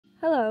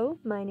Hello,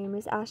 my name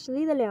is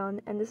Ashley De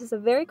Leon, and this is a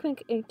very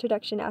quick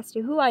introduction as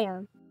to who I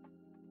am.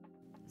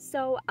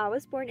 So, I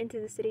was born into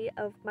the city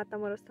of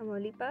Matamoros,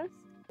 Tamaulipas,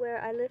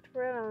 where I lived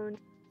for around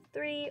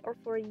 3 or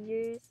 4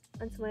 years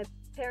until my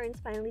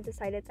parents finally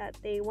decided that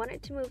they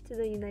wanted to move to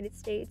the United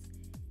States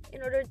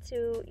in order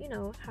to,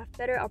 have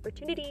better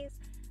opportunities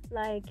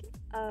like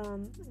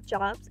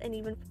jobs and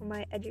even for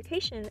my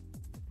education.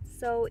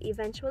 So,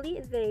 eventually,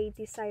 they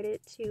decided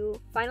to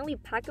finally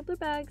pack up their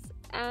bags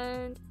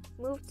and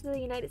moved to the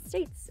United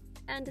States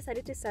and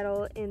decided to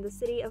settle in the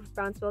city of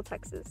Brownsville,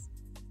 Texas.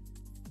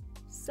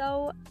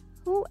 So,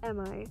 who am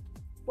I?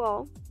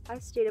 Well,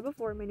 as stated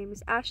before, my name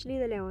is Ashley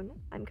De Leon.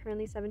 I'm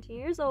currently 17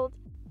 years old,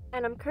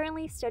 and I'm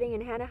currently studying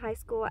in Hannah High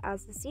School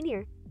as a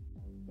senior.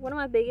 One of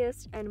my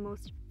biggest and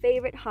most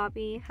favorite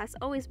hobby has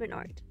always been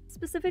art,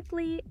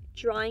 specifically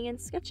drawing and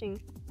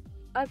sketching.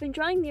 I've been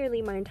drawing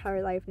nearly my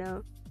entire life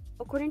now.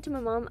 According to my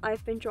mom,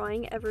 I've been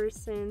drawing ever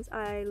since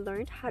I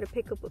learned how to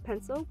pick up a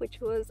pencil, which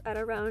was at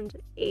around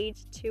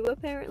age 2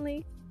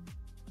 apparently.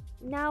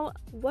 Now,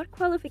 what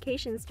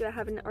qualifications do I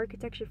have in the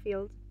architecture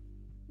field?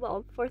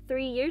 Well, for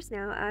 3 years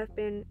now, I've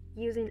been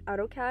using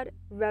AutoCAD,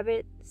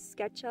 Revit,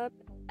 SketchUp,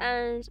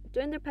 and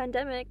during the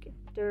pandemic,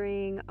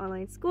 during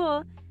online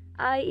school,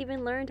 I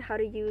even learned how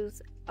to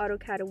use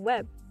AutoCAD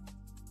Web.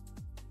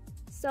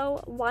 So,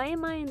 why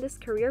am I in this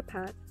career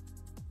path?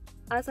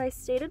 As I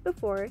stated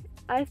before,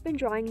 I've been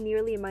drawing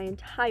nearly my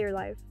entire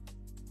life.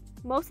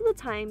 Most of the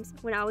times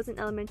when I was in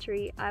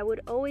elementary, I would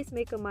always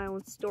make up my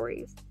own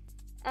stories.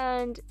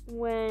 And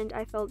when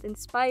I felt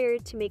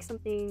inspired to make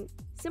something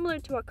similar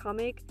to a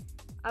comic,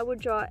 I would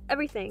draw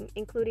everything,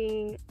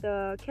 including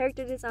the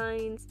character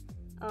designs,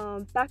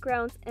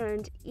 backgrounds,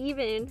 and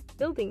even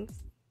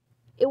buildings.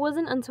 It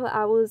wasn't until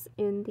I was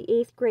in the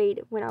 8th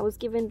grade when I was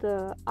given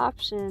the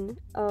option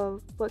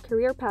of what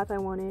career path I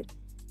wanted.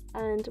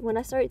 And when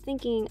I started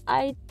thinking,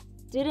 I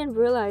didn't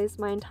realize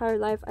my entire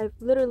life I've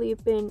literally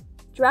been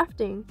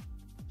drafting.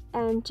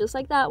 And just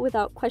like that,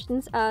 without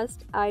questions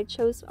asked, I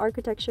chose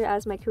architecture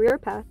as my career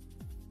path.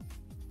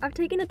 I've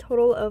taken a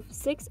total of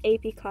 6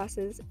 AP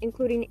classes,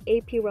 including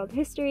AP World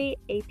History,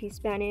 AP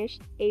Spanish,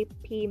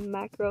 AP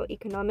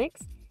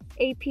Macroeconomics,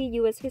 AP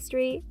US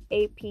History,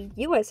 AP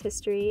US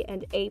History,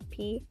 and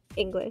AP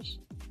English.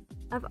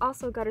 I've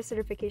also got a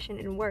certification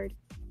in Word.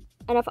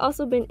 And I've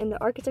also been in the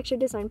architecture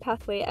design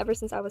pathway ever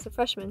since I was a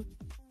freshman.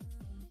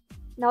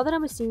 Now that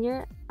I'm a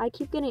senior, I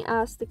keep getting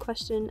asked the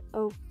question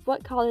of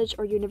what college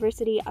or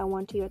university I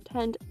want to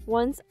attend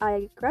once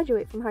I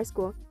graduate from high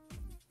school.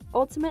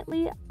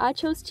 Ultimately, I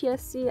chose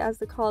TSC as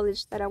the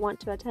college that I want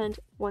to attend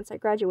once I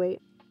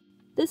graduate.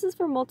 This is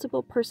for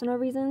multiple personal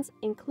reasons,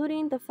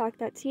 including the fact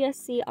that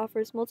TSC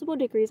offers multiple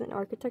degrees in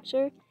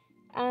architecture,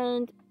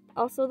 and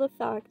also the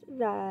fact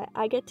that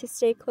I get to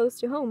stay close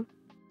to home.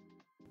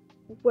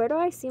 Where do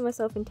I see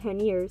myself in 10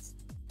 years?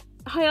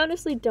 I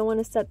honestly don't want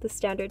to set the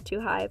standard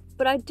too high,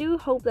 but I do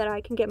hope that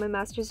I can get my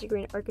master's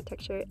degree in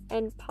architecture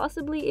and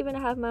possibly even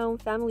have my own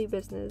family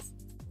business.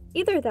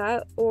 Either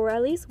that, or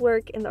at least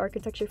work in the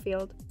architecture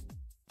field.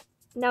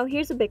 Now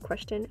here's a big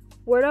question.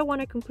 Where do I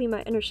want to complete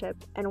my internship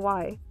and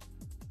why?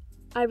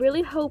 I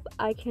really hope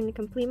I can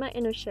complete my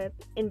internship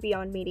in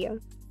Beyond Media.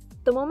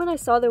 The moment I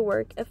saw their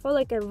work, it felt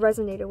like I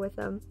resonated with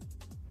them.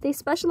 They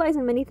specialize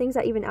in many things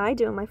that even I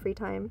do in my free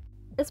time,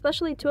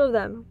 especially 2 of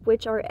them,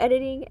 which are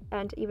editing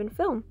and even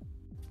film.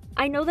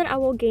 I know that I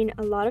will gain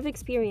a lot of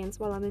experience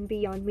while I'm in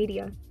Beyond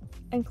Media,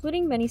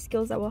 including many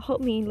skills that will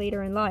help me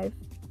later in life,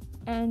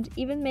 and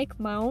even make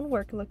my own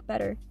work look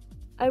better.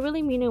 I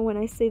really mean it when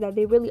I say that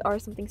they really are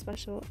something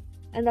special,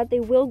 and that they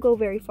will go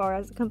very far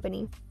as a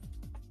company.